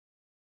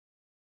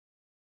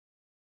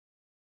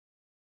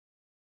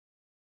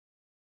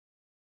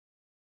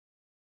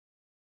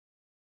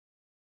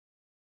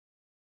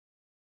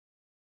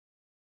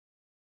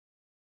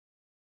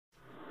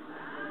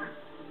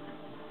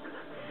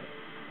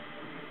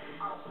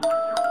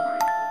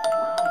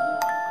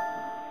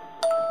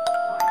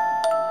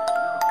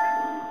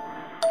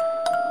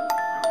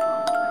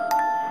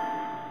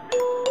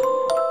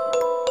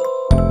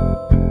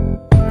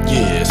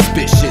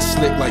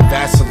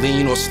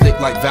lean or slick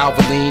like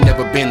Valvoline,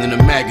 never been in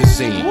a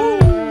magazine.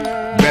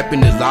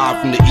 Reppin' it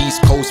live from the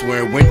East Coast,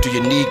 where in winter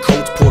you need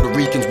coats, Puerto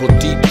Ricans will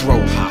deep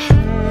throat.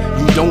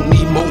 You don't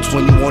need moats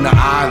when you on an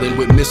island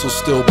with missiles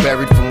still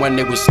buried from when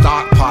they was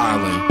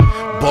stockpiling.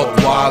 Buck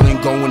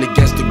wildin', going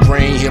against the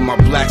grain, hear my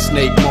black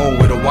snake moan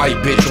with a white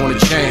bitch on a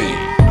chain.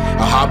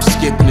 I hop,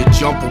 skip, and a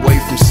jump away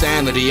from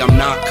sanity. I'm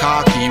not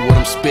cocky, what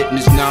I'm spitting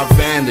is not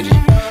vanity.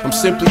 I'm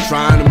simply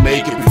trying to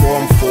make it before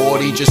I'm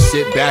 40. Just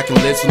sit back and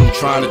listen, I'm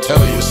trying to tell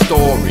you a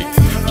story.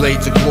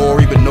 Blades of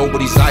glory, but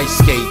nobody's ice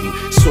skating.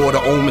 Saw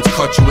the omens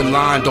cut you in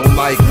line, don't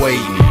like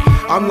waiting.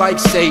 I'm like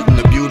Satan,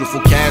 the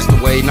beautiful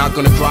castaway. Not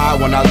gonna cry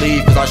when I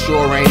leave, cause I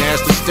sure ain't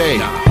asked to stay.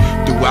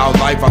 Throughout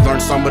life I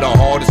learned some of the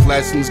hardest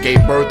lessons.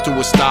 Gave birth to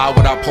a style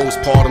without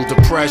postpartum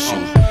depression.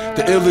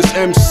 The illest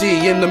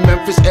MC in the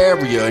Memphis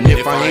area, and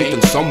if I ain't,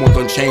 then someone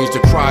done change the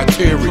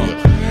criteria.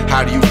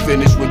 How do you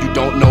finish when you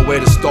don't know where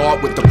to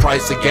start? With the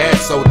price of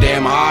gas so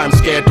damn high, I'm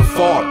scared to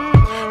fart.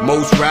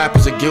 Most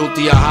rappers are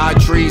guilty of high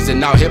treason.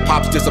 Now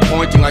hip-hop's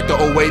disappointing like the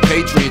 08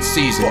 Patriots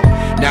season.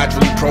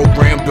 Naturally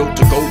programmed, built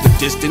to go the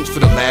distance. For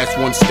the last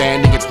one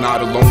standing, it's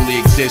not a lonely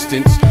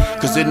existence.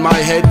 Cause in my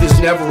head there's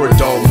never a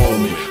dull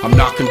moment. I'm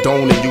not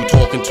condoning you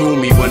talking to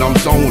me when I'm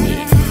zoning.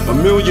 A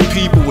million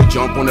people would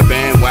jump on the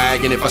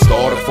bandwagon if I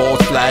start a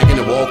false flagging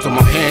and walk to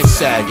my pants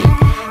sagging.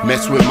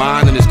 Mess with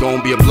mine and it's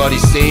gonna be a bloody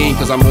scene.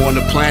 Cause I'm on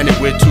the planet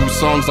with two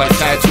suns like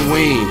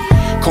Tatooine.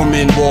 Come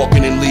in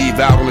walking and leave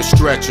out on a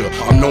stretcher.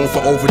 I'm known for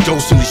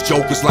overdosing these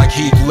jokers like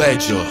Heath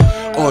Ledger.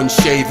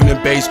 Unshaven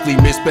and basically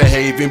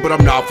misbehaving, but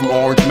I'm not from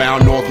Orange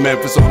Mound, North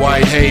Memphis or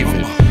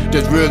Whitehaven.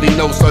 There's really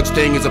no such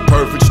thing as a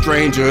perfect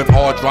stranger if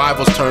hard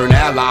rivals turn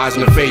allies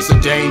in the face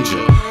of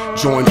danger.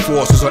 Join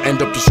forces or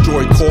end up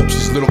destroyed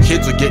corpses. Little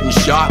kids are getting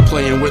shot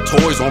playing with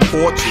toys on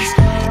porches.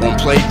 On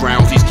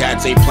playgrounds, these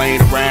cats ain't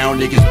playing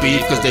around. Niggas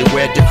beef cause they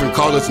wear different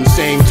colors in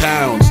same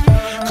towns.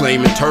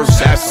 Claiming turf,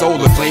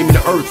 SavSola, claiming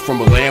the earth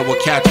from a land where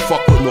cats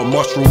fuck with more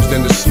mushrooms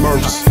than the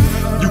Smurfs.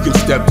 You can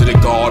step to the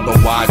guard, but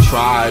why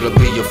try? It'll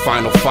be your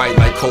final fight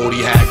like Cody,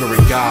 Hager,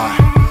 and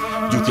Guy.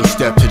 You can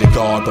step to the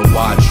guard, but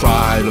why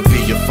try? It'll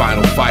be your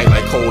final fight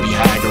like Cody,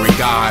 Hager, and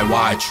Guy.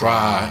 Why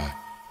try?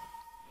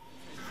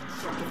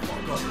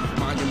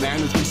 Mind your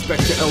manners,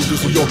 respect your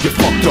elders, or you'll get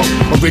fucked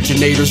up.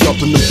 Originators up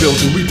in the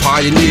building, we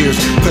pioneers.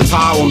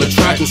 Patai on the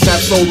track and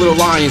SavSola the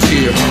lions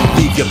here.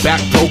 Leave your back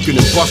broken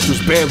and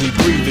busters barely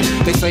breathing.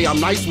 They say I'm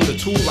nice with a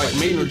tool like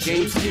Maynard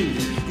James Keenan.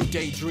 You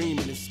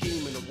daydreaming and